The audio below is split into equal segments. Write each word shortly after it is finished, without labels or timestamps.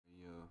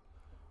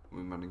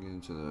we're about to get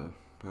into the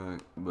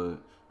pack, but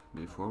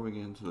before we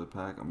get into the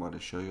pack, I'm about to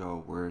show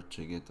y'all where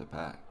to get the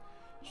pack.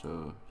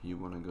 So you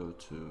want to go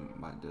to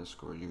my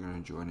Discord, you're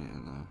going to join it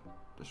in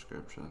the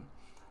description,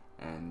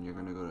 and you're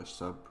going to go to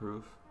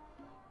subproof.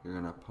 You're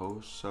going to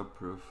post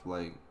subproof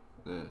like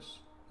this,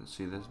 and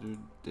see, this dude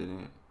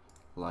didn't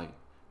like,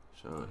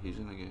 so he's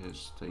going to get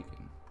his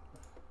taken.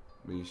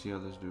 But you see how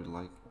this dude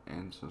like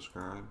and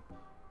subscribe,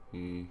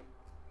 he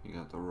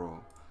got the roll.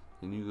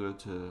 Then you go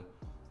to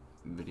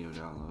video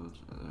downloads,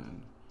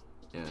 and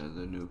then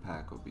the new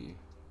pack will be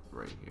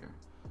right here,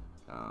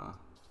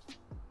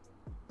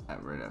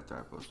 right after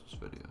I post this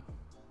video.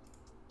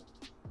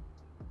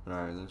 But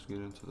alright, let's get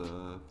into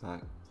the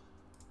pack.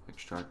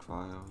 Extract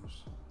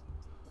files.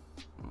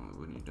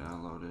 When you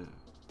download it,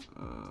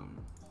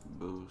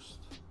 boost,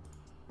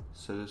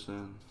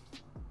 citizen.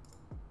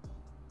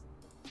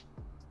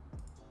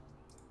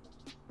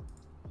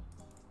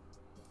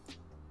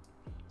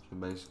 So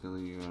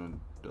basically, you're gonna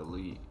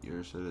delete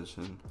your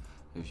citizen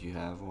if you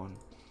have one,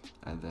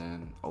 and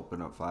then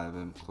open up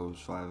FiveM, close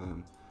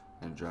FiveM,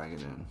 and drag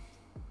it in.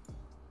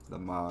 The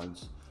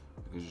mods,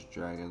 you can just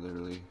drag it,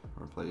 literally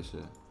replace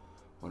it,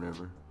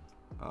 whatever.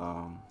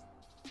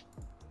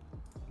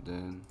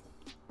 Then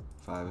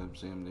FiveM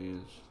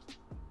CMDs,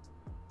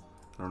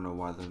 I don't know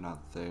why they're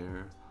not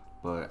there,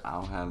 but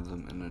I'll have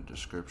them in the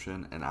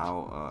description, and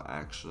I'll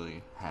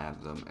actually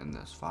have them in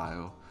this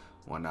file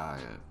when I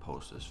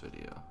post this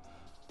video.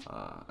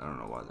 I don't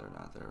know why they're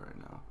not there right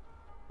now,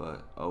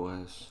 but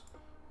OS,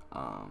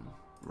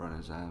 run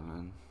as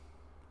admin,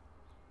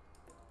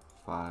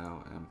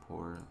 file,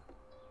 import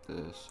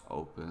this,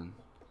 open,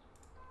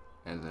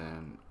 and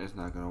then it's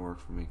not gonna work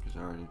for me because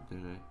I already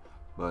did it.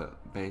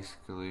 But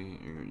basically,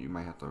 you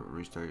might have to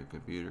restart your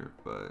computer,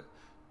 but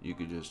you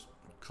could just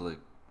click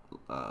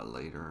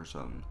later or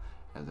something,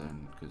 and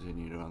then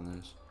continue on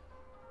this.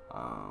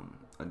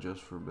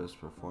 Adjust for best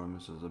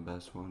performance is the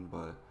best one,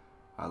 but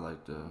I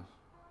like to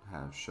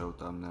have show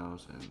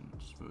thumbnails and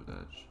smooth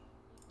edge,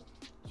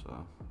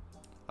 so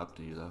up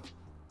to you though.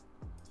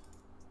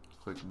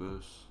 Quick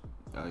boost,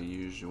 you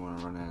usually want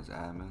to run it as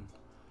admin.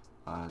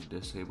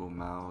 Disable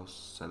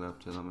mouse, set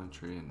up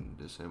telemetry, and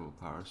disable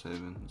power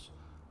savings,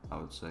 I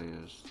would say,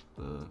 is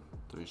the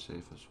 3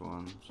 safest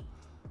ones.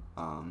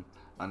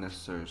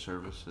 Unnecessary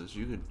services,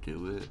 you could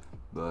do it,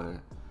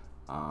 but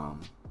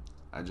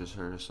I just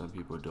heard of some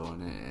people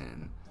doing it,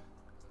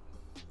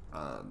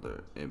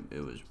 and it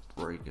was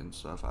breaking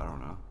stuff, I don't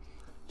know,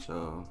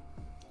 so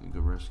you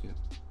could risk it.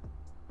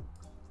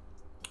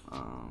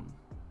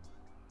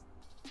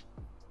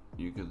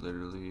 You could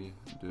literally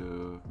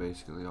do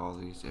basically all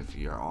these if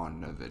you're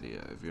on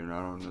nvidia. If you're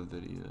not on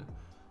nvidia,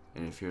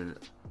 and if you're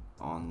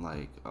on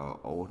like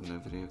old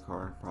nvidia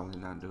card, probably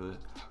not do it,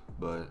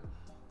 but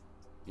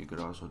you could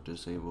also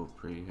disable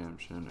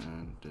preemption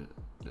and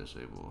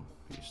disable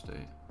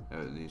p-state.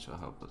 These will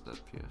help with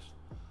FPS.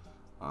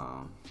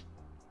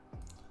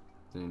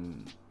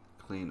 Then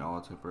clean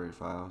all temporary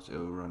files. It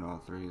will run all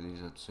 3 of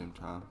these at the same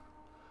time,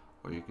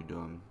 or you could do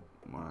them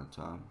one at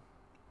a time,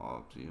 all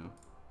up to you.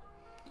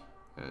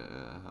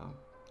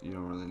 You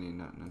don't really need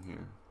nothing in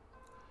here.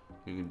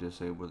 You can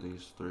disable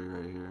these 3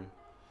 right here.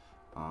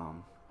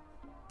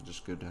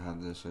 Just good to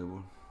have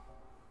disabled.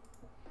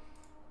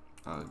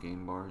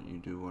 Game bar, you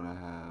do want to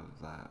have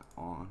that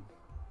on.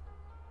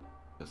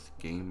 With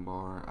game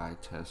bar, I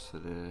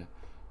tested it,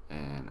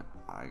 and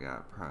I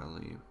got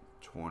probably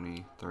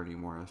 20-30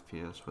 more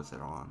FPS with it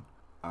on.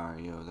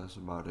 Alright, yo, that's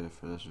about it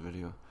for this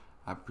video.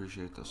 I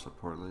appreciate the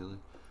support lately.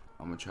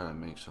 I'm gonna try to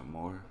make some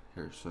more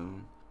here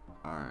soon.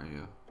 Alright,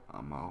 yo,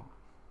 I'm out.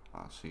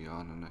 I'll see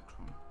y'all in the next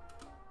one.